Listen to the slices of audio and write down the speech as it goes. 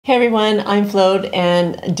Hey everyone, I'm Flo,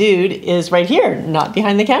 and Dude is right here, not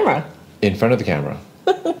behind the camera. In front of the camera.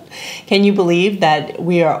 Can you believe that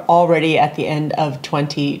we are already at the end of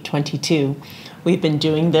 2022? We've been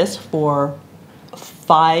doing this for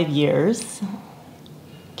 5 years.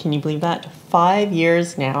 Can you believe that? 5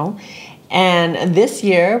 years now. And this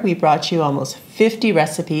year we brought you almost 50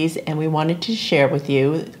 recipes and we wanted to share with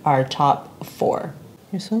you our top 4.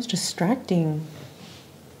 You're so distracting.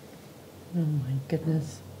 Oh my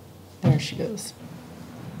goodness. There she goes.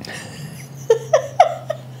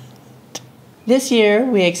 This year,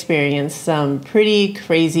 we experienced some pretty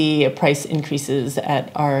crazy price increases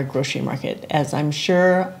at our grocery market, as I'm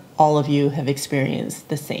sure all of you have experienced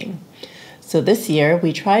the same. So this year,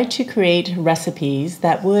 we tried to create recipes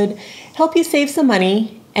that would help you save some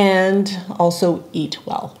money and also eat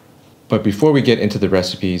well. But before we get into the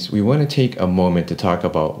recipes, we want to take a moment to talk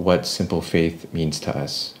about what simple faith means to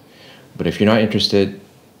us. But if you're not interested,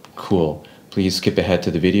 cool. Please skip ahead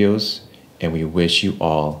to the videos, and we wish you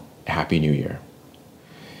all a Happy New Year.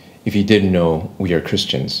 If you didn't know, we are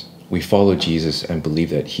Christians. We follow Jesus and believe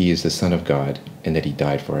that He is the Son of God and that He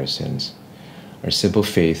died for our sins. Our simple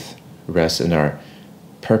faith rests in our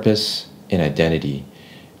purpose and identity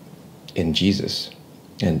in Jesus.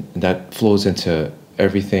 And that flows into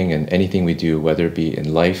everything and anything we do, whether it be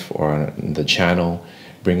in life or on the channel,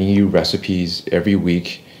 bringing you recipes every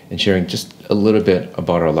week and sharing just a little bit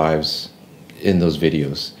about our lives in those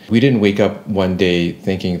videos. We didn't wake up one day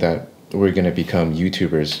thinking that we're gonna become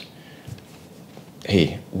YouTubers.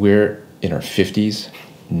 Hey, we're in our 50s.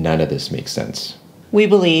 None of this makes sense. We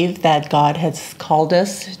believe that God has called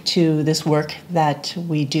us to this work that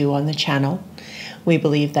we do on the channel. We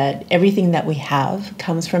believe that everything that we have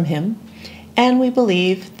comes from Him. And we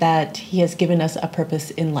believe that He has given us a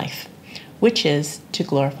purpose in life, which is to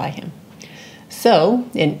glorify Him. So,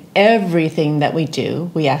 in everything that we do,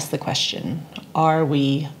 we ask the question, are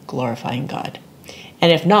we glorifying God? And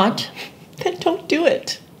if not, then don't do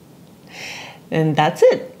it. And that's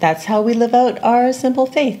it. That's how we live out our simple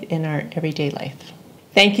faith in our everyday life.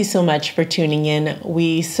 Thank you so much for tuning in.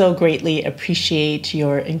 We so greatly appreciate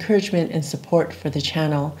your encouragement and support for the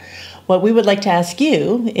channel. What we would like to ask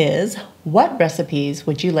you is, what recipes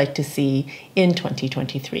would you like to see in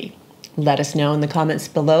 2023? Let us know in the comments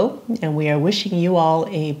below, and we are wishing you all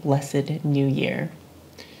a blessed new year.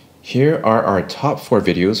 Here are our top 4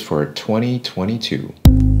 videos for 2022.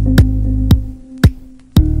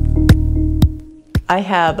 I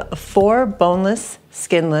have 4 boneless,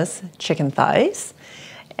 skinless chicken thighs,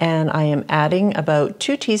 and I am adding about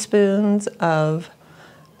 2 teaspoons of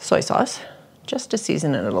soy sauce, just to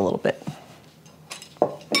season it a little bit.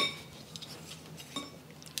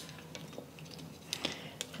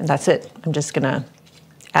 And that's it. I'm just gonna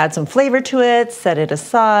add some flavor to it, set it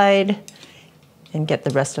aside, and get the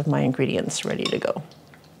rest of my ingredients ready to go.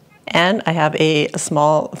 And I have a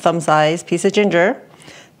small thumb-sized piece of ginger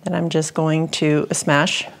that I'm just going to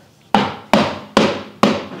smash,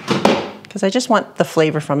 because I just want the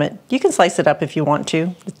flavor from it. You can slice it up if you want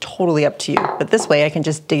to. It's totally up to you. But this way I can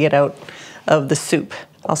just dig it out of the soup.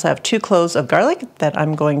 I also have 2 cloves of garlic that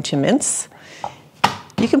I'm going to mince.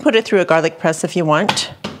 You can put it through a garlic press if you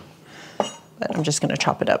want, but I'm just gonna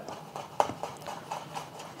chop it up.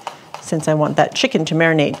 Since I want that chicken to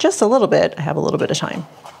marinate just a little bit, I have a little bit of time.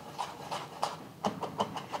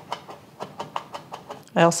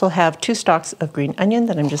 I also have 2 stalks of green onion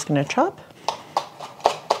that I'm just gonna chop.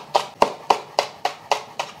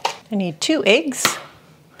 I need 2 eggs.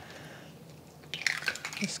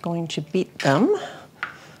 Just going to beat them.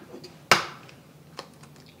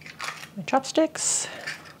 My chopsticks.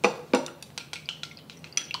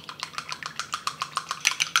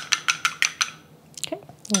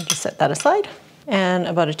 I'll just set that aside. And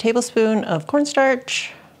about a tablespoon of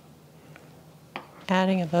cornstarch.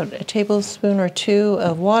 Adding about a tablespoon or 2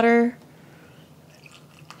 of water.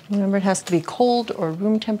 Remember, it has to be cold or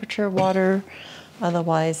room temperature water,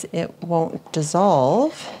 otherwise it won't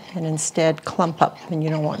dissolve and instead clump up, and you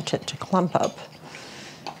don't want it to clump up.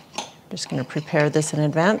 I'm just going to prepare this in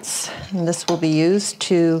advance, and this will be used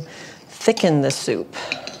to thicken the soup.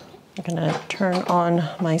 I'm going to turn on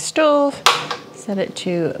my stove. Set it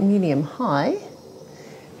to medium-high.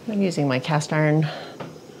 I'm using my cast iron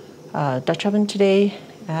Dutch oven today,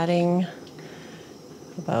 adding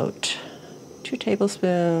about 2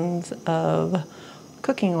 tablespoons of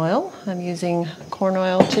cooking oil. I'm using corn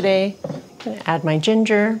oil today. I'm gonna add my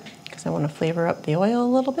ginger because I want to flavor up the oil a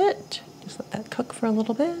little bit. Just let that cook for a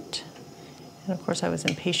little bit. And of course I was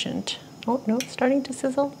impatient. Oh no, it's starting to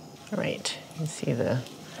sizzle. All right, you see the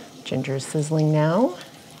ginger is sizzling now.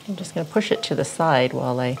 I'm just going to push it to the side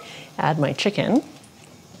while I add my chicken.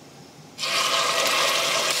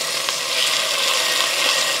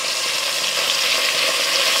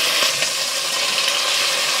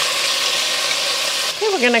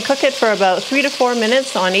 going to cook it for about 3 to 4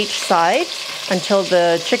 minutes on each side until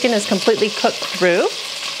the chicken is completely cooked through.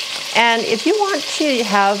 And if you want to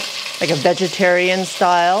have like a vegetarian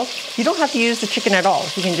style, you don't have to use the chicken at all.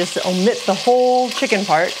 You can just omit the whole chicken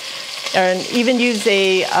part and even use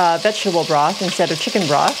a vegetable broth instead of chicken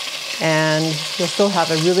broth, and you'll still have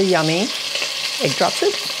a really yummy egg drop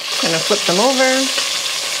soup. I'm going to flip them over.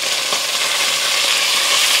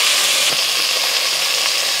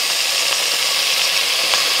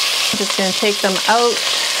 I'm just going to take them out.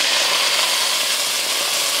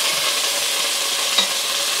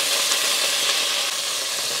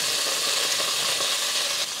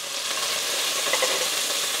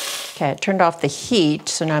 Okay, I turned off the heat,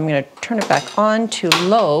 so now I'm going to turn it back on to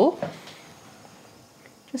low,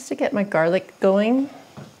 just to get my garlic going.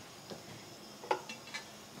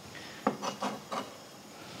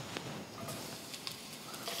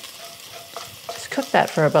 Just cook that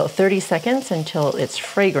for about 30 seconds until it's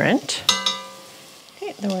fragrant.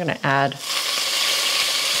 Okay, then we're going to add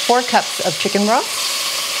 4 cups of chicken broth.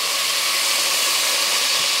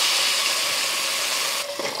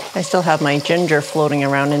 I still have my ginger floating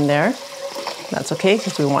around in there. That's okay,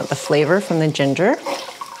 because we want the flavor from the ginger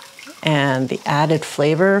and the added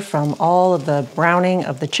flavor from all of the browning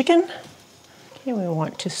of the chicken. Okay, we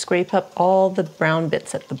want to scrape up all the brown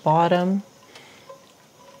bits at the bottom.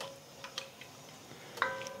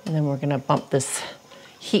 And then we're going to bump this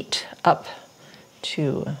heat up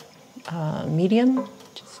to medium,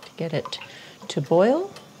 just to get it to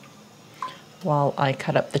boil while I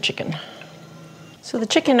cut up the chicken. So the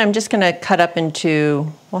chicken, I'm just going to cut up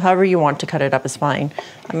into, well, however you want to cut it up is fine.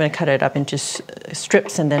 I'm going to cut it up into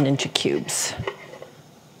strips and then into cubes.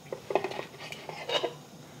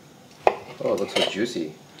 Oh, it looks so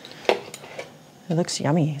juicy. It looks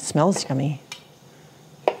yummy. It smells yummy.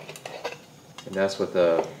 And that's with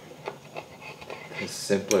the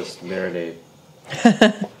simplest marinade.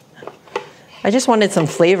 I just wanted some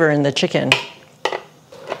flavor in the chicken.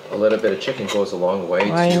 A little bit of chicken goes a long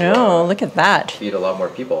way I know, look at that. Feed a lot more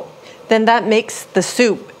people. Then that makes the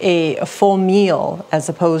soup a full meal as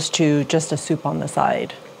opposed to just a soup on the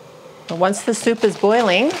side. So once the soup is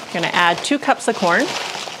boiling, I'm going to add 2 cups of corn.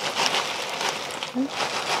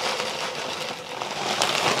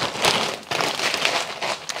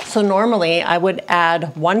 So normally I would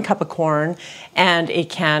add 1 cup of corn and a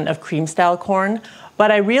can of cream style corn,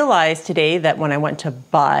 but I realized today that when I went to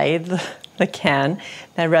buy the can,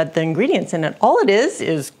 I read the ingredients in it. All it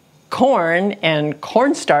is corn and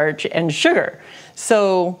cornstarch and sugar.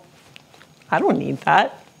 So I don't need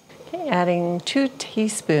that. Okay, adding 2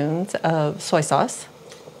 teaspoons of soy sauce.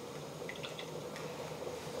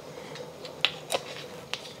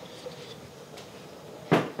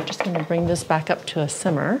 Just going to bring this back up to a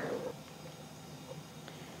simmer.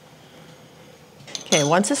 Okay,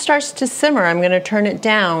 once it starts to simmer, I'm going to turn it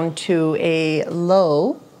down to a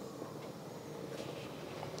low,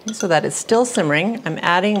 so that it's still simmering. I'm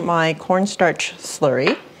adding my cornstarch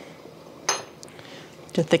slurry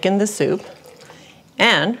to thicken the soup.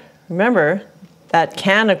 And remember, that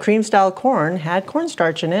can of cream style corn had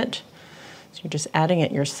cornstarch in it. So you're just adding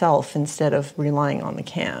it yourself instead of relying on the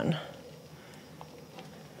can.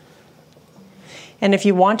 And if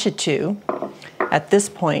you wanted to, at this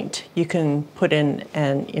point, you can put in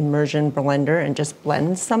an immersion blender and just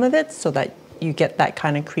blend some of it so that you get that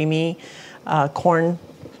kind of creamy corn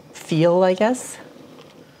feel, I guess.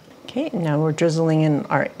 Okay, now we're drizzling in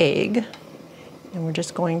our egg, and we're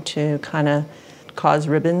just going to kind of cause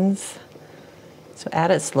ribbons. So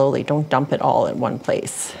add it slowly, don't dump it all in one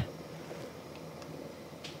place.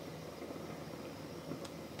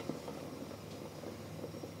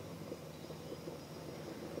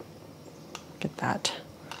 Look at that,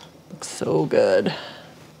 looks so good.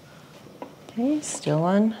 Okay, still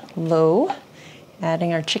on low,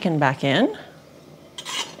 adding our chicken back in.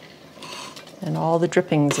 And all the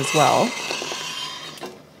drippings as well.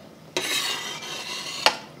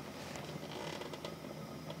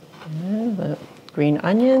 And the green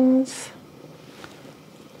onions.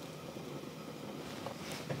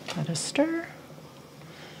 Let us stir.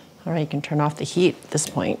 All right, you can turn off the heat at this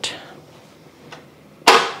point.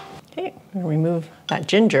 Okay, I'm gonna remove that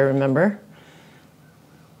ginger, remember.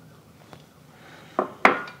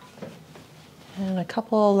 And a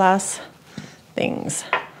couple last things.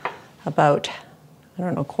 About, I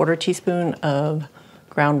don't know, 1/4 teaspoon of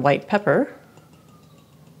ground white pepper.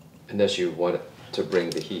 Unless you want to bring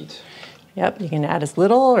the heat. Yep, you can add as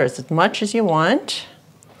little or as much as you want.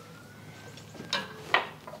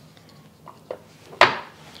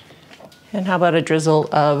 And how about a drizzle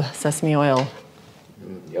of sesame oil?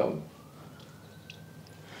 Yum.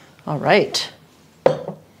 All right.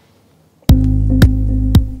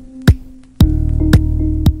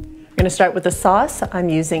 going to start with the sauce. I'm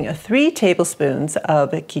using 3 tablespoons of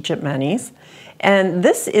ketchup mayonnaise. And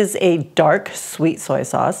this is a dark sweet soy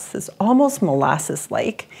sauce. It's almost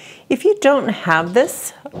molasses-like. If you don't have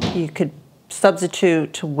this, you could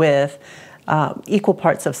substitute with equal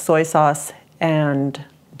parts of soy sauce and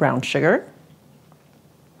brown sugar.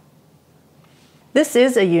 This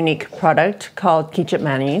is a unique product called ketchup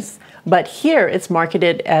mayonnaise, but here it's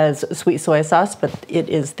marketed as sweet soy sauce, but it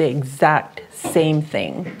is the exact same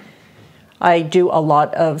thing. I do a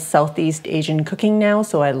lot of Southeast Asian cooking now,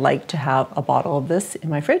 so I like to have a bottle of this in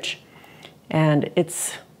my fridge. And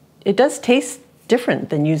it does taste different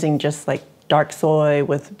than using just like dark soy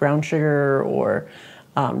with brown sugar or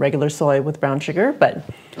regular soy with brown sugar, but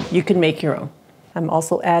you can make your own. I'm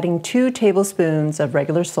also adding 2 tablespoons of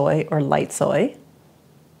regular soy or light soy,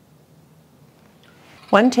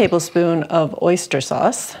 1 tablespoon of oyster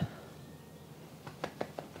sauce,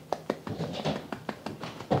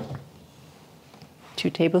 2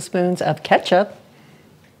 tablespoons of ketchup.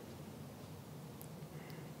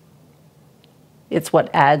 It's what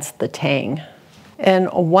adds the tang. And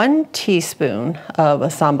 1 teaspoon of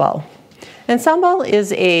sambal. And sambal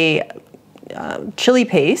is a chili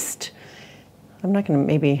paste. I'm not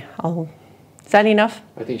gonna, is that enough?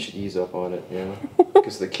 I think you should ease up on it, yeah,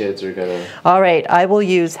 because the kids are gonna... All right, I will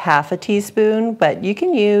use half a teaspoon, but you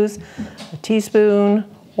can use a teaspoon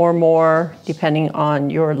or more depending on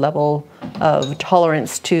your level of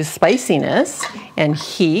tolerance to spiciness and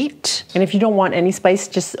heat. And if you don't want any spice,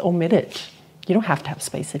 just omit it. You don't have to have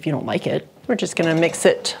spice if you don't like it. We're just gonna mix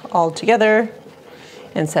it all together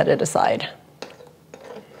and set it aside.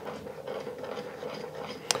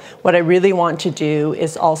 What I really want to do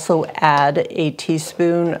is also add a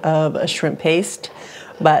teaspoon of shrimp paste,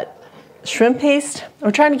 but shrimp paste,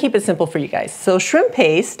 I'm trying to keep it simple for you guys. So shrimp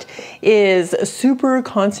paste is a super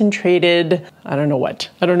concentrated, I don't know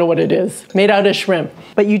what it is, made out of shrimp,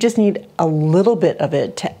 but you just need a little bit of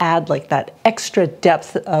it to add like that extra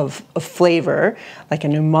depth of flavor, like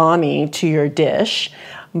an umami to your dish.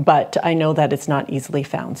 But I know that it's not easily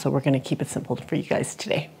found, so we're gonna keep it simple for you guys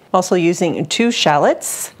today. Also using 2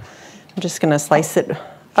 shallots. I'm just gonna slice it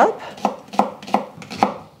up.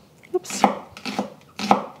 Oops.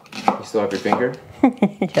 You still have your finger?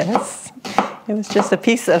 Yes. It was just a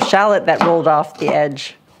piece of shallot that rolled off the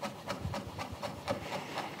edge.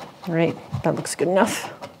 All right, that looks good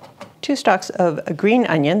enough. 2 stalks of a green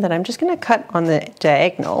onion that I'm just gonna cut on the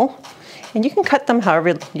diagonal. And you can cut them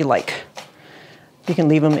however you like. You can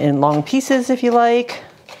leave them in long pieces if you like.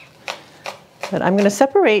 But I'm gonna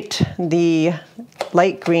separate the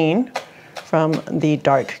light green from the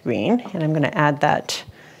dark green, and I'm gonna add that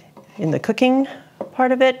in the cooking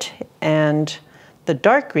part of it, and the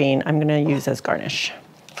dark green I'm gonna use as garnish.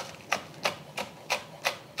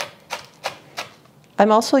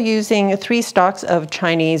 I'm also using 3 stalks of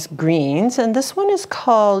Chinese greens, and this one is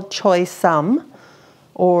called choy sum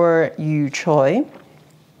or yu choy.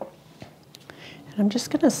 And I'm just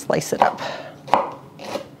gonna slice it up.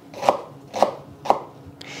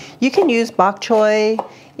 You can use bok choy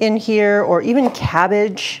in here or even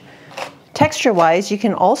cabbage. Texture-wise, you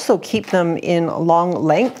can also keep them in long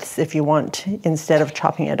lengths if you want, instead of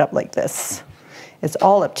chopping it up like this. It's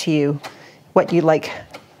all up to you, what you like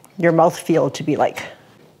your mouthfeel to be like.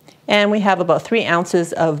 And we have about 3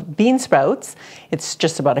 ounces of bean sprouts. It's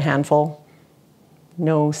just about a handful,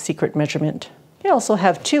 no secret measurement. I also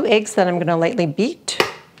have 2 eggs that I'm gonna lightly beat.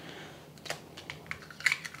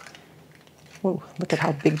 Whoa, look at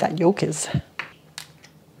how big that yolk is.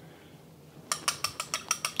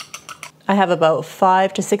 I have about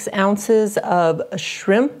 5 to 6 ounces of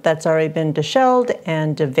shrimp that's already been deshelled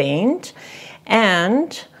and deveined.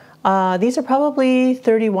 And these are probably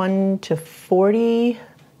 31 to 40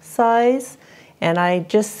 size. And I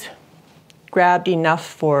just grabbed enough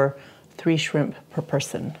for 3 shrimp per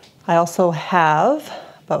person. I also have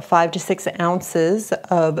about 5 to 6 ounces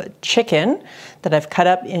of chicken that I've cut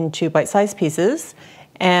up into bite-sized pieces.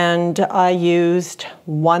 And I used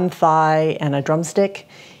 1 thigh and a drumstick.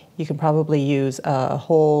 You can probably use a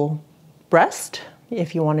whole breast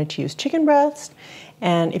if you wanted to use chicken breast.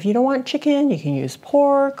 And if you don't want chicken, you can use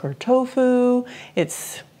pork or tofu.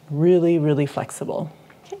 It's really, really flexible.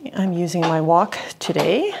 Okay, I'm using my wok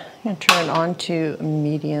today. I'm gonna turn it on to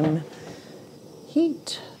medium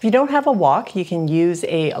heat. If you don't have a wok, you can use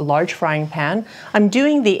a large frying pan. I'm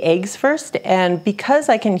doing the eggs first, and because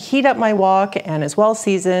I can heat up my wok and it's well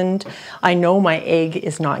seasoned, I know my egg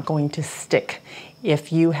is not going to stick.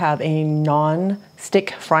 If you have a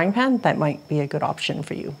non-stick frying pan, that might be a good option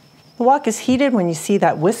for you. The wok is heated when you see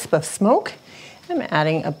that wisp of smoke. I'm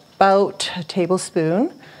adding about a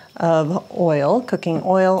tablespoon of oil, cooking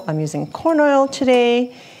oil. I'm using corn oil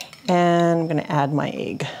today, and I'm gonna add my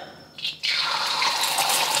egg.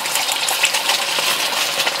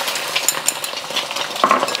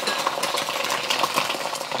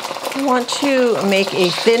 I want to make a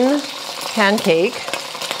thin pancake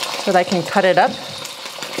so that I can cut it up.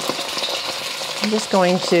 I'm just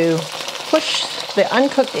going to push the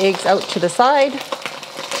uncooked eggs out to the side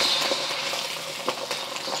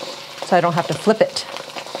so I don't have to flip it.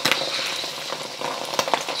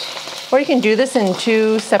 Or you can do this in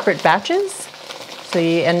 2 separate batches. So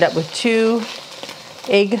you end up with 2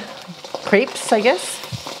 egg crepes, I guess.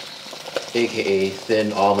 AKA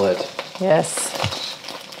thin omelet. Yes.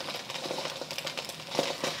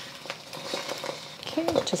 Okay,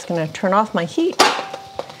 just gonna turn off my heat.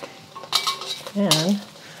 And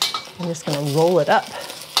I'm just gonna roll it up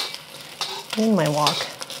in my wok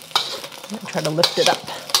and try to lift it up.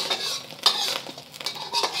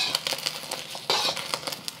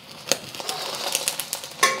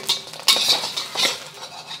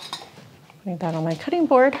 Putting that on my cutting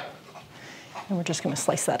board, and we're just gonna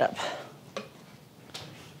slice that up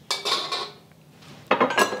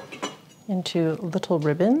into little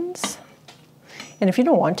ribbons. And if you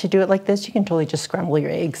don't want to do it like this, you can totally just scramble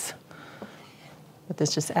your eggs. But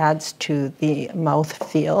this just adds to the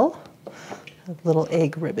mouthfeel of little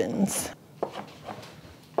egg ribbons.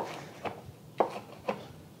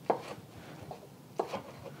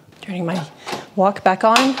 Turning my wok back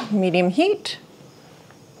on, medium heat.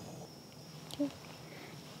 Okay.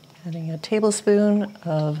 Adding a tablespoon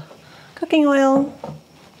of cooking oil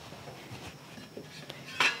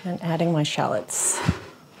and adding my shallots.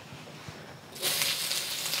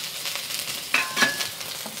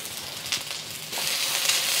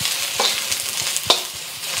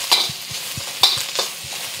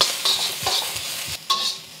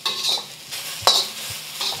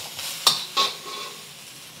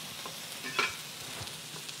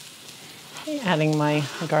 Adding my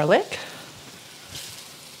garlic.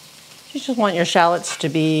 You just want your shallots to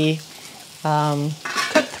be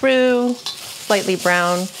cooked through, slightly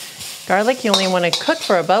brown. Garlic, you only want to cook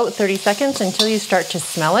for about 30 seconds until you start to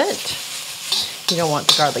smell it. You don't want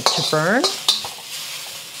the garlic to burn.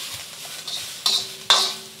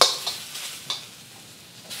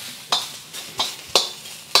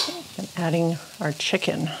 Okay, and adding our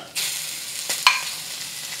chicken.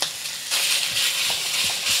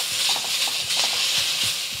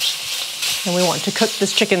 And we want to cook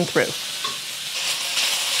this chicken through.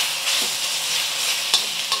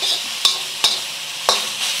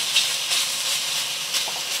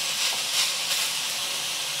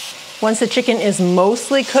 Once the chicken is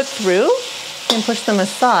mostly cooked through, you can push them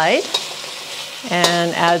aside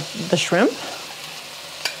and add the shrimp.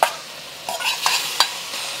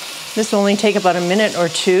 This will only take about a minute or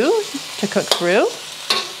 2 to cook through.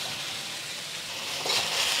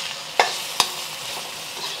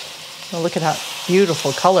 Oh, look at that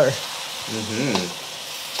beautiful color.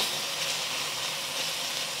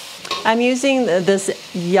 I'm using this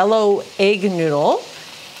yellow egg noodle,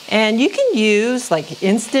 and you can use like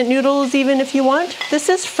instant noodles even if you want. This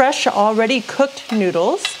is fresh, already cooked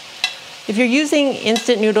noodles. If you're using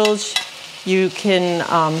instant noodles, you can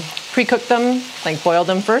pre-cook them, like boil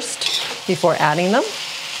them first before adding them.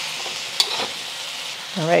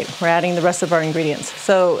 All right, we're adding the rest of our ingredients.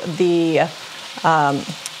 So the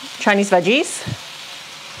Chinese veggies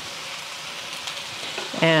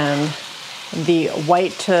and the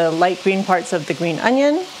white to light green parts of the green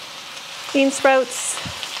onion, bean sprouts,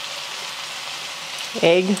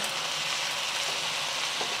 egg,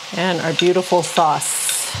 and our beautiful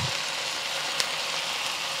sauce.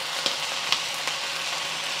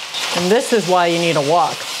 And this is why you need a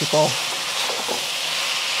wok, people.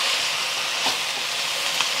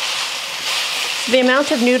 The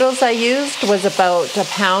amount of noodles I used was about 1.25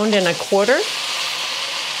 pounds.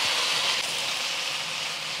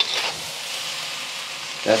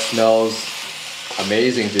 That smells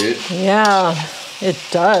amazing, dude. Yeah, it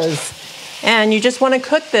does. And you just want to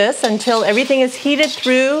cook this until everything is heated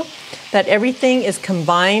through, that everything is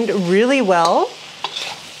combined really well,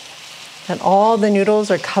 that all the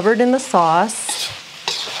noodles are covered in the sauce.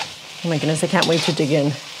 Oh my goodness, I can't wait to dig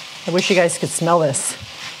in. I wish you guys could smell this.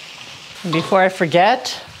 And before I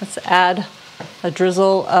forget, let's add a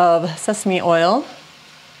drizzle of sesame oil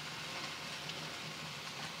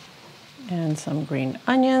and some green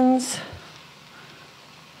onions.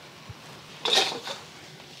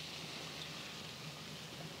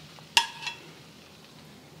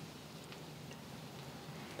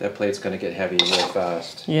 That plate's gonna get heavy real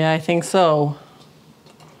fast. Yeah, I think so.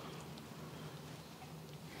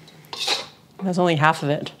 That's only half of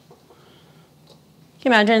it.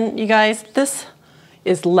 Can you imagine, you guys, this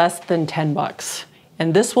is less than 10 bucks,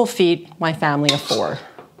 and this will feed my family of 4.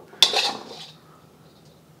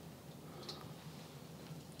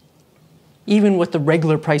 Even with the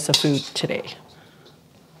regular price of food today.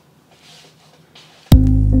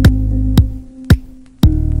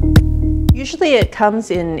 Usually it comes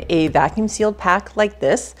in a vacuum sealed pack like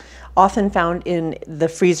this, often found in the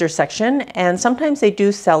freezer section, and sometimes they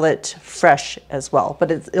do sell it fresh as well, but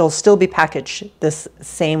it'll still be packaged this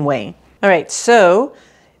same way. All right, so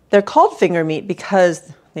they're called finger meat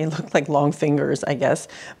because they look like long fingers, I guess,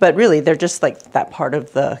 but really they're just like that part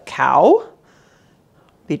of the cow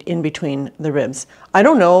in between the ribs. I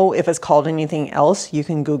don't know if it's called anything else. You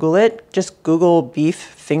can Google it. Just Google beef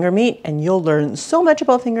finger meat and you'll learn so much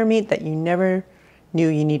about finger meat that you never knew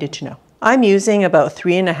you needed to know. I'm using about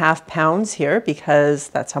 3.5 pounds here because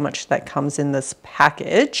that's how much that comes in this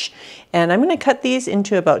package. And I'm going to cut these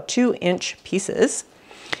into about 2-inch pieces.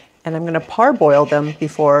 And I'm going to parboil them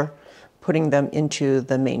before putting them into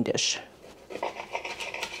the main dish.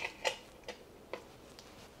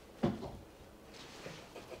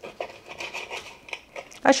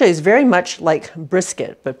 Actually, it's very much like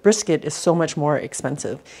brisket, but brisket is so much more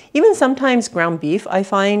expensive. Even sometimes ground beef I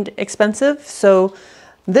find expensive. So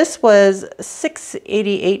this was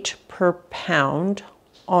 $6.88 per pound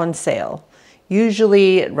on sale.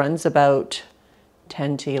 Usually it runs about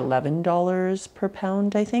 $10 to $11 per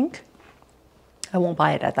pound, I think. I won't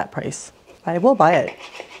buy it at that price. I will buy it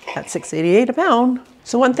at $6.88 a pound.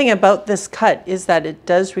 So one thing about this cut is that it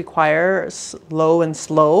does require low and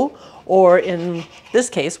slow, or in this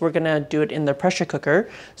case, we're gonna do it in the pressure cooker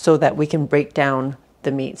so that we can break down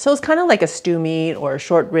the meat. So it's kind of like a stew meat or a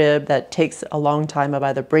short rib that takes a long time of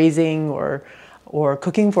either braising or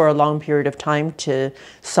cooking for a long period of time to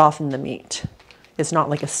soften the meat. It's not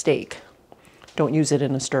like a steak. Don't use it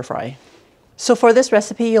in a stir fry. So for this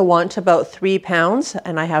recipe, you'll want about 3 pounds,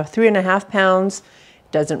 and I have 3.5 pounds.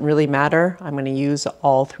 Doesn't really matter. I'm going to use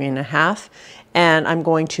all 3.5, and I'm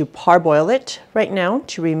going to parboil it right now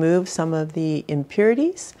to remove some of the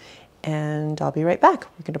impurities, and I'll be right back.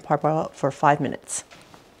 We're going to parboil it for 5 minutes.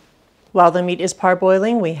 While the meat is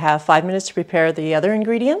parboiling, we have 5 minutes to prepare the other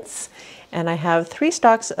ingredients, and I have 3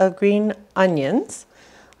 stalks of green onions.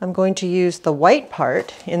 I'm going to use the white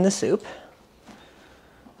part in the soup.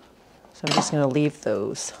 So I'm just going to leave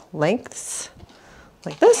those lengths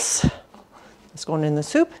like this. It's going in the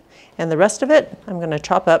soup, and the rest of it I'm going to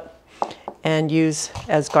chop up and use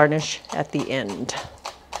as garnish at the end.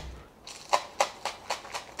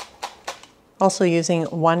 Also using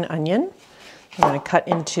 1 onion, I'm going to cut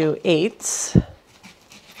into 8s.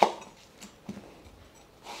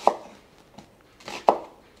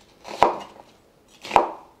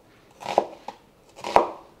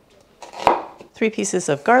 Three pieces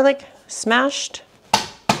of garlic, smashed.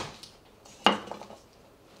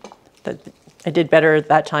 I did better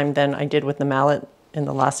that time than I did with the mallet in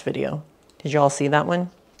the last video. Did you all see that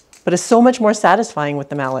one? But it's so much more satisfying with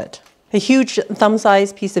the mallet. A huge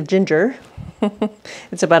thumb-sized piece of ginger.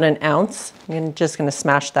 It's about 1 ounce. I'm just going to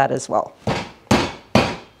smash that as well.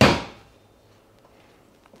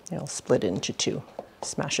 I'll split it into 2.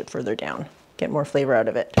 Smash it further down. Get more flavor out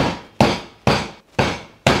of it.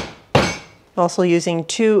 Also using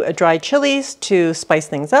 2 dried chilies to spice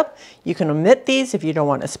things up. You can omit these if you don't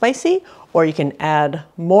want it spicy, or you can add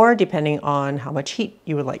more depending on how much heat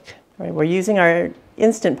you would like. All right, we're using our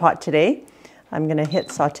Instant Pot today. I'm going to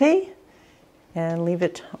hit saute and leave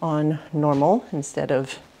it on normal instead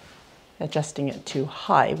of adjusting it to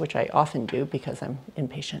high, which I often do because I'm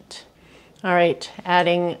impatient. All right,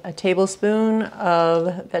 adding a tablespoon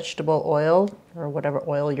of vegetable oil or whatever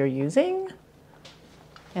oil you're using.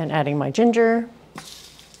 And adding my ginger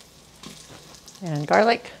and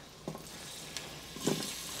garlic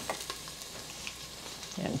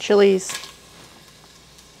and chilies.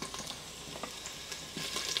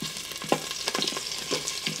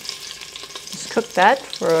 Just cook that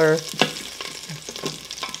for a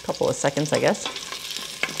couple of seconds, I guess.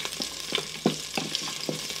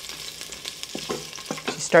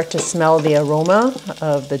 You start to smell the aroma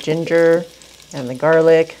of the ginger and the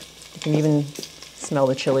garlic. You can even smell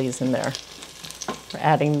the chilies in there. We're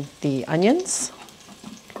adding the onions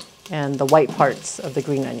and the white parts of the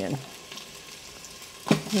green onion.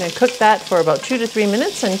 I'm going to cook that for about 2 to 3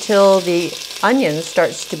 minutes until the onion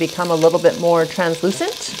starts to become a little bit more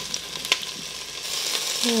translucent.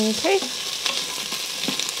 Okay.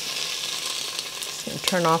 Just going to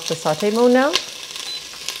turn off the saute mode now.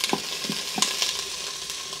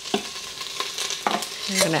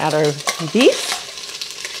 I'm going to add our beef.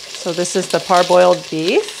 So this is the parboiled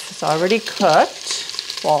beef. It's already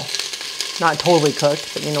cooked. Well, Not totally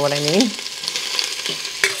cooked, but you know what I mean.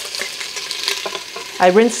 I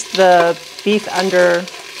rinsed the beef under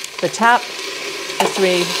the tap just to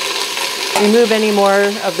remove any more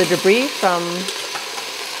of the debris from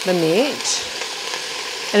the meat.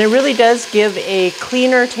 And it really does give a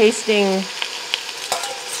cleaner tasting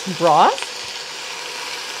broth.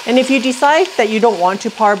 And if you decide that you don't want to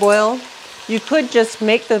parboil, you could just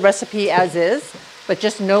make the recipe as is, but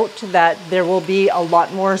just note that there will be a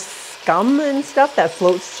lot more scum and stuff that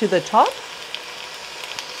floats to the top.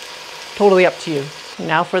 Totally up to you.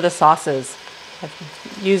 Now for the sauces. I'm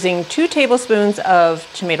using 2 tablespoons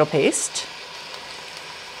of tomato paste.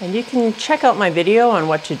 And you can check out my video on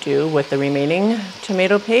what to do with the remaining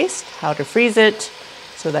tomato paste, how to freeze it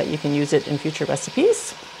so that you can use it in future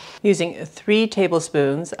recipes. Using 3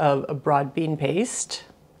 tablespoons of broad bean paste.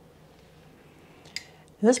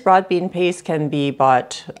 This broad bean paste can be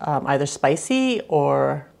bought either spicy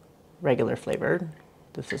or regular flavored.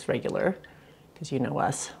 This is regular because you know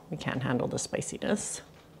us, we can't handle the spiciness.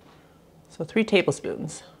 So 3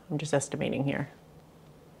 tablespoons, I'm just estimating here.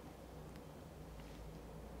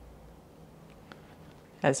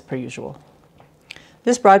 As per usual.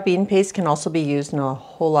 This broad bean paste can also be used in a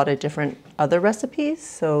whole lot of different other recipes.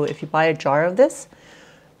 So if you buy a jar of this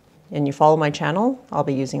and you follow my channel, I'll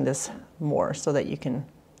be using this more so that you can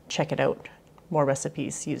check it out, more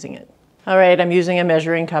recipes using it. All right, I'm using a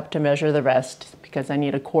measuring cup to measure the rest because I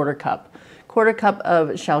need a quarter cup. Quarter cup of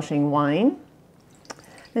Shaoxing wine.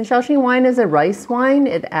 And Shaoxing wine is a rice wine.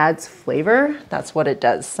 It adds flavor. That's what it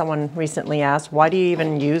does. Someone recently asked, why do you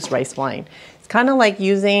even use rice wine? It's kind of like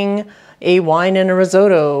using a wine in a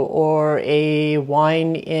risotto or a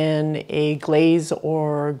wine in a glaze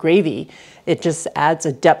or gravy. It just adds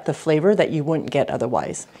a depth of flavor that you wouldn't get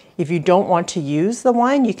otherwise. If you don't want to use the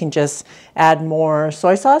wine, you can just add more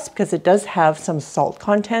soy sauce because it does have some salt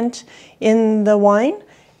content in the wine.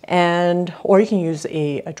 Or you can use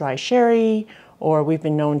a dry sherry, or we've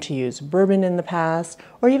been known to use bourbon in the past,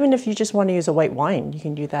 or even if you just want to use a white wine, you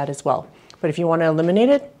can do that as well. But if you want to eliminate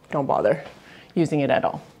it, don't bother using it at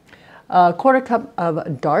all. A quarter cup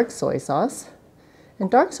of dark soy sauce. And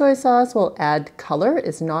dark soy sauce will add color.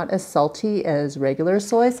 It's not as salty as regular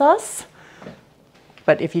soy sauce.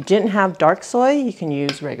 But if you didn't have dark soy, you can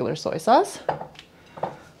use regular soy sauce.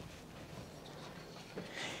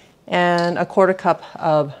 And a quarter cup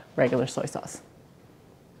of regular soy sauce.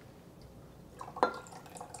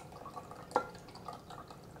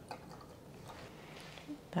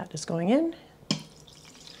 That is going in.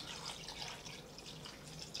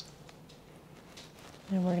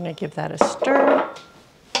 And we're going to give that a stir.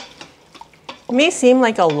 It may seem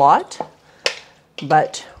like a lot,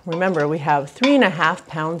 but remember we have 3.5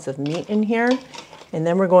 pounds of meat in here. And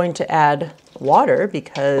then we're going to add water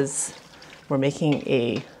because we're making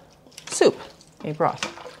a soup, a broth.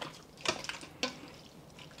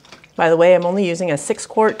 By the way, I'm only using a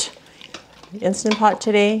 6-quart Instant Pot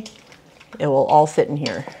today. It will all fit in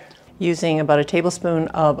here. Using about a tablespoon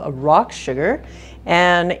of rock sugar.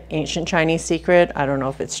 And ancient Chinese secret, I don't know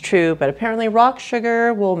if it's true, but apparently rock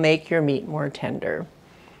sugar will make your meat more tender.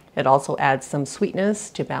 It also adds some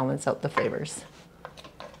sweetness to balance out the flavors.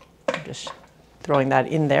 I'm just throwing that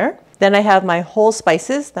in there. Then I have my whole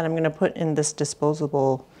spices that I'm going to put in this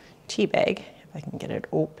disposable tea bag, if I can get it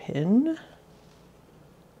open.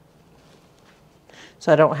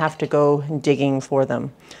 So I don't have to go digging for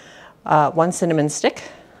them. 1 cinnamon stick,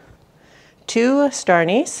 2 star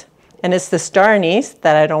anise, and it's the star anise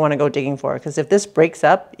that I don't want to go digging for because if this breaks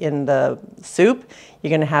up in the soup, you're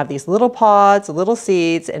going to have these little pods, little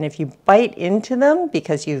seeds, and if you bite into them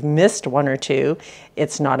because you've missed 1 or 2,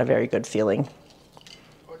 it's not a very good feeling.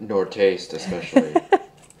 Nor taste, especially.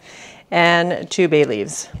 And 2 bay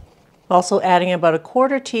leaves. Also adding about a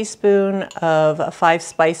 1/4 teaspoon of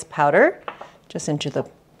 5-spice powder just into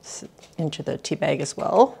the tea bag as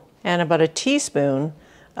well. And about a teaspoon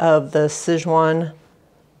of the Sichuan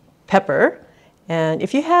pepper. And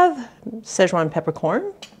if you have Sichuan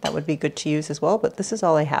peppercorn, that would be good to use as well, but this is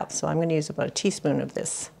all I have. So I'm going to use about a teaspoon of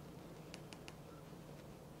this.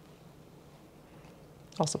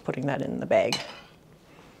 Also putting that in the bag.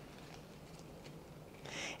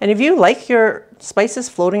 And if you like your spices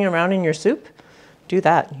floating around in your soup, do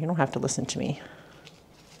that. You don't have to listen to me.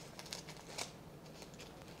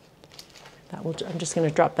 I'm just going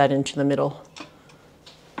to drop that into the middle.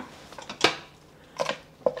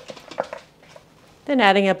 Then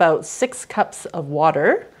adding about 6 cups of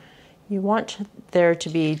water. You want there to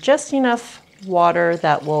be just enough water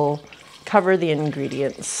that will cover the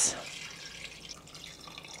ingredients.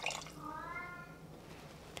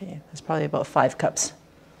 Okay, that's probably about 5 cups.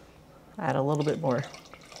 Add a little bit more.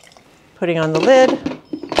 putting on the lid,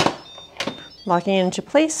 locking it into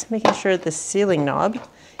place, making sure the sealing knob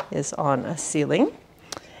is on a sealing.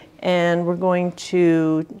 And we're going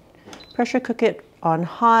to pressure cook it on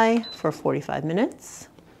high for 45 minutes.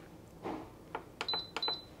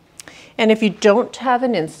 And if you don't have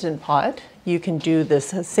an Instant Pot, you can do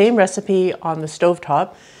this same recipe on the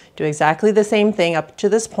stovetop. Do exactly the same thing up to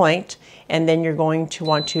this point, and then you're going to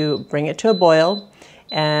want to bring it to a boil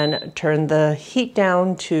and turn the heat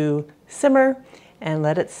down to simmer and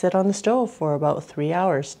let it sit on the stove for about 3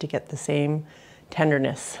 hours to get the same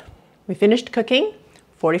tenderness. We finished cooking,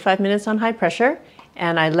 45 minutes on high pressure,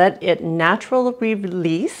 and I let it naturally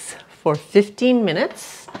release for 15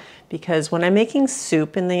 minutes because when I'm making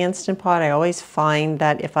soup in the Instant Pot, I always find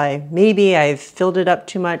that if maybe I've filled it up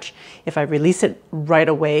too much, if I release it right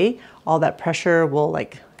away, all that pressure will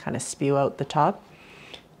like kind of spew out the top.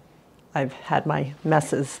 I've had my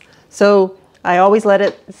messes. So I always let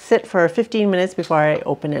it sit for 15 minutes before I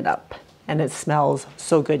open it up. And it smells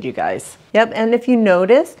so good, you guys. Yep, and if you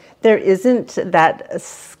notice, there isn't that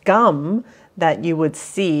scum that you would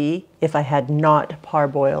see if I had not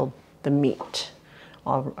parboiled the meat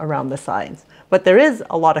all around the sides. But there is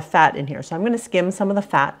a lot of fat in here, so I'm gonna skim some of the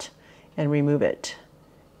fat and remove it.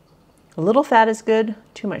 A little fat is good,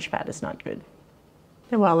 too much fat is not good.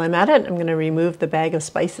 And while I'm at it, I'm gonna remove the bag of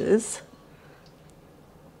spices.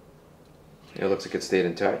 It looks like it stayed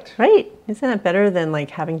intact. Right, isn't that better than like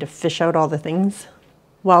having to fish out all the things?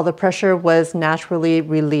 While the pressure was naturally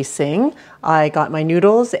releasing, I got my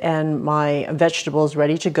noodles and my vegetables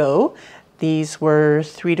ready to go. These were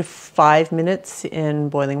 3 to 5 minutes in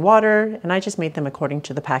boiling water, and I just made them according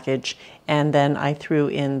to the package. And then I threw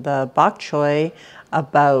in the bok choy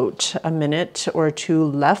about a minute or two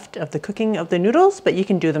left of the cooking of the noodles, but you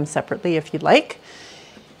can do them separately if you like.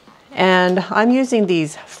 And I'm using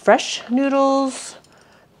these fresh noodles.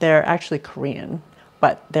 They're actually Korean,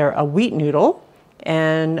 but they're a wheat noodle,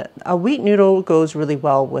 and a wheat noodle goes really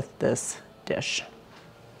well with this dish.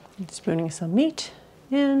 I'm spooning some meat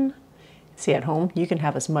in. See, at home, you can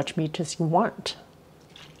have as much meat as you want.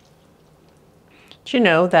 Do you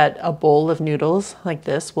know that a bowl of noodles like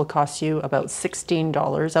this will cost you about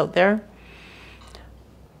 $16 out there?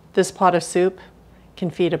 This pot of soup can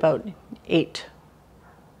feed about 8.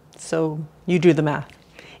 So you do the math.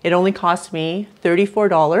 It only cost me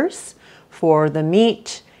 $34 for the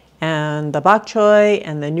meat and the bok choy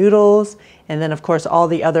and the noodles, and then of course all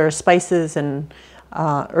the other spices and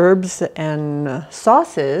herbs and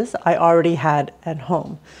sauces I already had at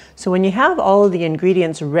home. So when you have all of the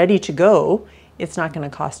ingredients ready to go, it's not going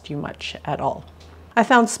to cost you much at all. I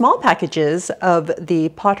found small packages of the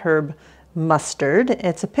pot herb mustard.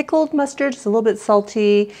 It's a pickled mustard, it's a little bit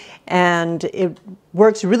salty, and it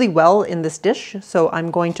works really well in this dish. So I'm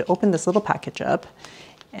going to open this little package up,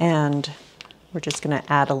 and we're just going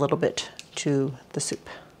to add a little bit to the soup.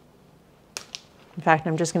 In fact,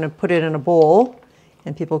 I'm just going to put it in a bowl,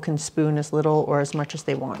 and people can spoon as little or as much as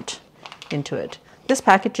they want into it. This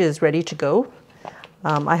package is ready to go.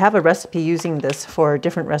 I have a recipe using this for a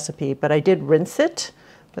different recipe, but I did rinse it.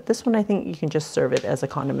 But this one, I think you can just serve it as a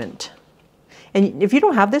condiment. And if you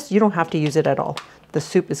don't have this, you don't have to use it at all. The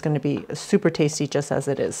soup is going to be super tasty just as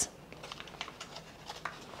it is.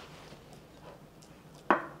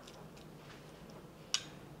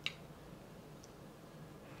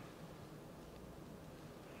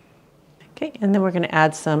 Okay, and then we're going to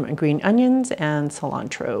add some green onions and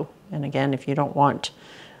cilantro. And again, if you don't want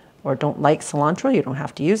or don't like cilantro, you don't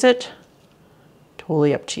have to use it.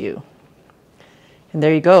 Totally up to you. And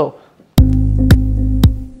there you go.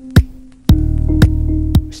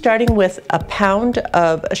 Starting with a pound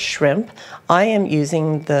of shrimp, I am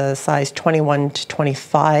using the size 21 to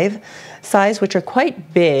 25 size, which are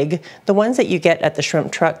quite big. The ones that you get at the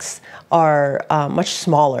shrimp trucks are much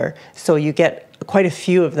smaller, so you get quite a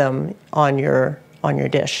few of them on your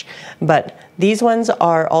dish. But these ones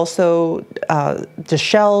are also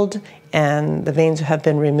deshelled, and the veins have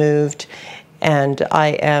been removed. And I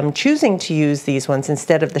am choosing to use these ones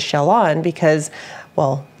instead of the shell on because,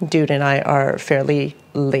 well, Dude and I are fairly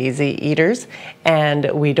lazy eaters,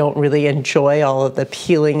 and we don't really enjoy all of the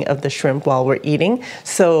peeling of the shrimp while we're eating.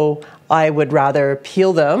 So I would rather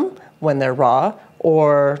peel them when they're raw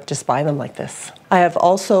or just buy them like this. I have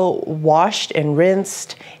also washed and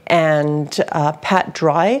rinsed and pat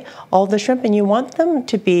dry all the shrimp, and you want them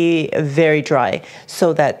to be very dry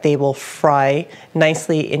so that they will fry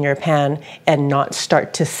nicely in your pan and not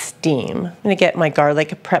start to steam. I'm gonna get my garlic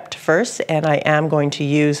prepped first, and I am going to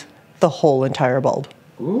use the whole entire bulb.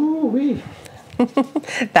 Ooh-wee.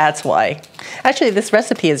 That's why. Actually, this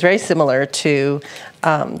recipe is very similar to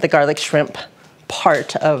the garlic shrimp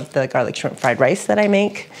part of the garlic shrimp fried rice that I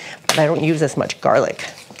make, but I don't use as much garlic.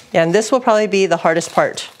 And this will probably be the hardest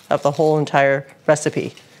part of the whole entire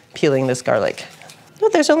recipe, peeling this garlic. Oh,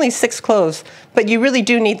 there's only 6 cloves, but you really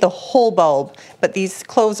do need the whole bulb, but these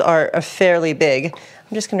cloves are fairly big.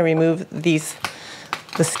 I'm just gonna remove the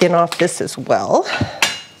skin off this as well.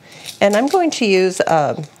 And I'm going to use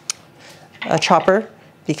a chopper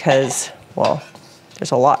because, well,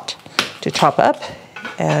 there's a lot to chop up,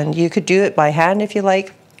 and you could do it by hand if you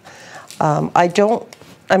like.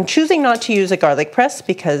 I'm choosing not to use a garlic press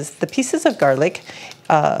because the pieces of garlic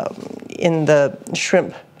in the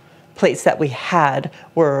shrimp plates that we had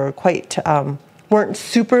were quite, weren't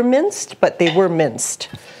super minced, but they were minced,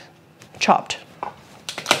 chopped.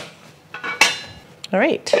 All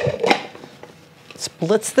right,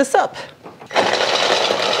 splits this up.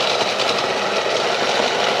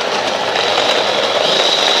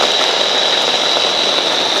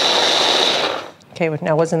 Okay,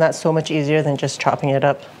 now wasn't that so much easier than just chopping it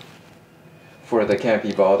up? For the can't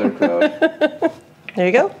be bothered crowd. There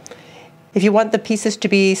you go. If you want the pieces to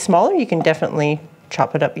be smaller, you can definitely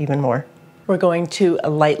chop it up even more. We're going to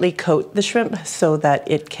lightly coat the shrimp so that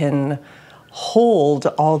it can hold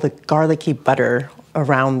all the garlicky butter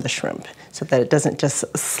around the shrimp so that it doesn't just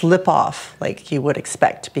slip off like you would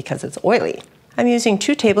expect because it's oily. I'm using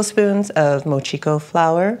 2 tablespoons of mochiko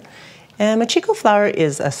flour. And mochiko flour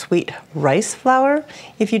is a sweet rice flour.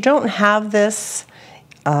 If you don't have this,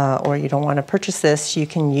 or you don't want to purchase this, you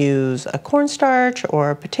can use a cornstarch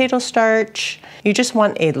or a potato starch. You just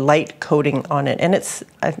want a light coating on it. And it's,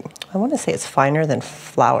 I want to say it's finer than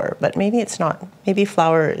flour, but maybe it's not. Maybe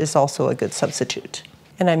flour is also a good substitute.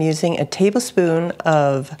 And I'm using a tablespoon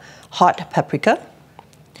of hot paprika.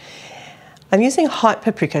 I'm using hot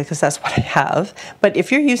paprika because that's what I have, but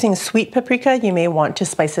if you're using sweet paprika, you may want to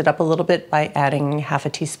spice it up a little bit by adding half a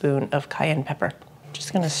teaspoon of cayenne pepper.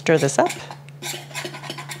 Just gonna stir this up.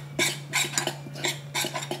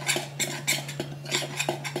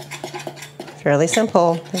 Fairly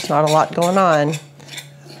simple, there's not a lot going on,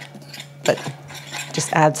 but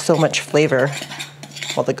just adds so much flavor.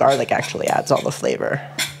 Well, the garlic actually adds all the flavor.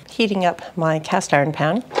 Heating up my cast iron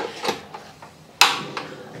pan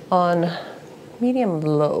on medium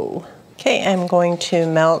low. Okay, I'm going to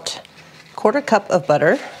melt 1/4 cup of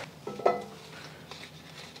butter.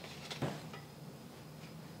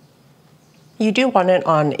 You do want it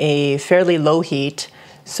on a fairly low heat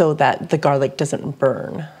so that the garlic doesn't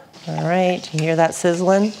burn. All right, you hear that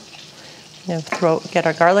sizzling? Get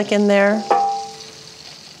our garlic in there.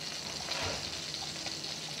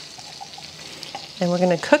 And we're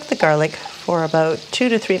gonna cook the garlic for about 2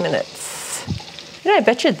 to 3 minutes. You know, I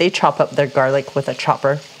bet you they chop up their garlic with a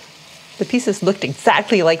chopper. The pieces looked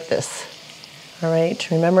exactly like this. All right,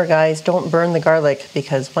 remember guys, don't burn the garlic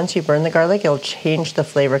because once you burn the garlic, it'll change the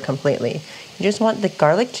flavor completely. You just want the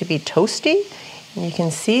garlic to be toasty, and you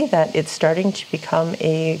can see that it's starting to become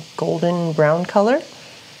a golden brown color,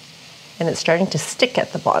 and it's starting to stick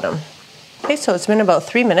at the bottom. Okay, so it's been about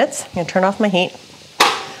 3 minutes. I'm gonna turn off my heat.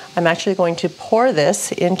 I'm actually going to pour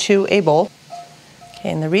this into a bowl. Okay,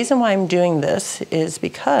 and the reason why I'm doing this is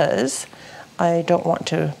because I don't want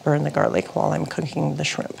to burn the garlic while I'm cooking the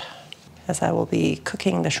shrimp, as I will be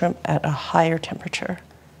cooking the shrimp at a higher temperature.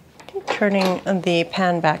 Okay, turning the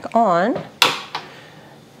pan back on,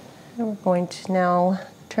 and we're going to now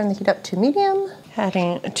turn the heat up to medium,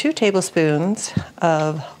 adding 2 tablespoons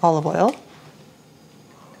of olive oil.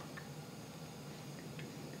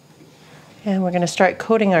 And we're going to start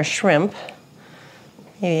coating our shrimp,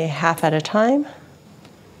 maybe half at a time.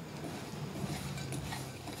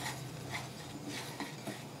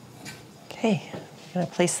 Okay, I'm going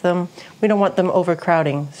to place them, we don't want them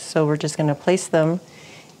overcrowding, so we're just going to place them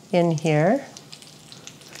in here,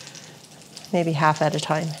 maybe half at a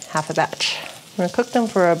time, half a batch. I'm going to cook them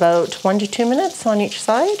for about 1 to 2 minutes on each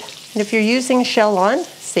side. And if you're using shell on,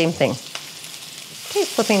 same thing. Okay,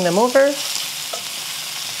 flipping them over.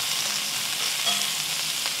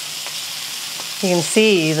 You can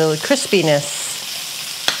see the crispiness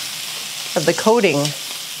of the coating,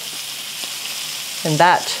 and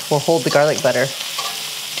that will hold the garlic better.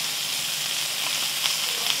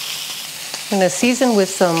 I'm going to season with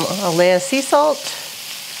some Alea sea salt.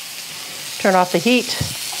 Turn off the heat.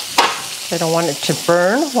 I don't want it to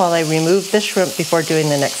burn while I remove this shrimp before doing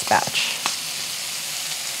the next batch.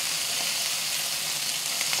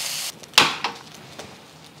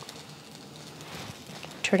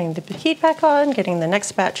 Turning the heat back on, getting the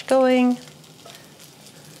next batch going.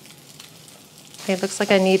 Okay, it looks like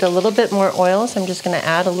I need a little bit more oil, so I'm just going to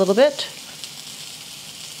add a little bit.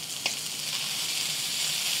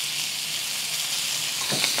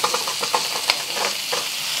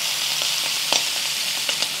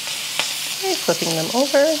 Okay, flipping them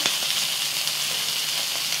over.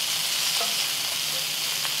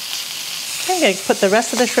 Okay, I'm going to put the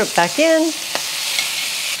rest of the shrimp back in. I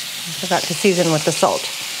forgot to season with the salt.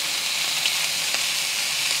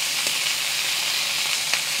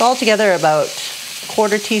 So altogether about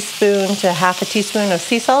 1/4 teaspoon to 1/2 teaspoon of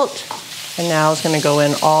sea salt. And now it's going to go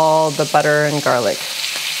in all the butter and garlic.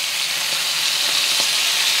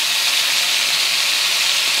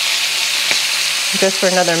 Just for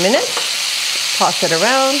another minute, toss it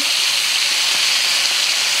around.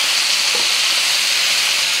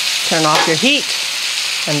 Turn off your heat,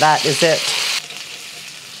 and that is it.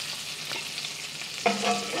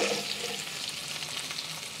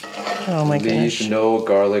 Oh my goodness. Leave no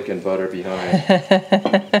garlic and butter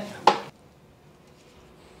behind.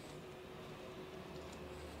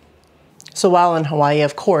 So while in Hawaii,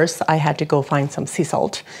 of course, I had to go find some sea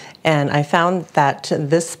salt. And I found that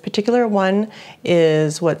this particular one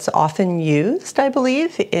is what's often used, I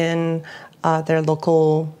believe, in their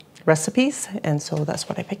local recipes. And so that's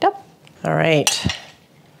what I picked up. All right.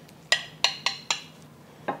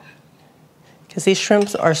 Because these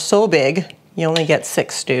shrimps are so big, you only get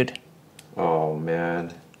 6, dude. Oh,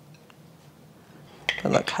 man.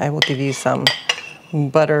 But look, I will give you some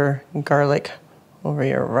butter, garlic over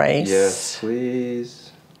your rice. Yes,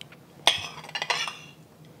 please.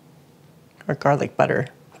 Or garlic butter,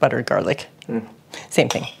 butter garlic. Same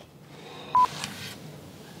thing.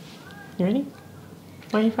 You ready?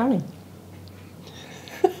 Why are you frowning?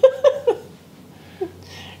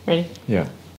 Ready? Yeah.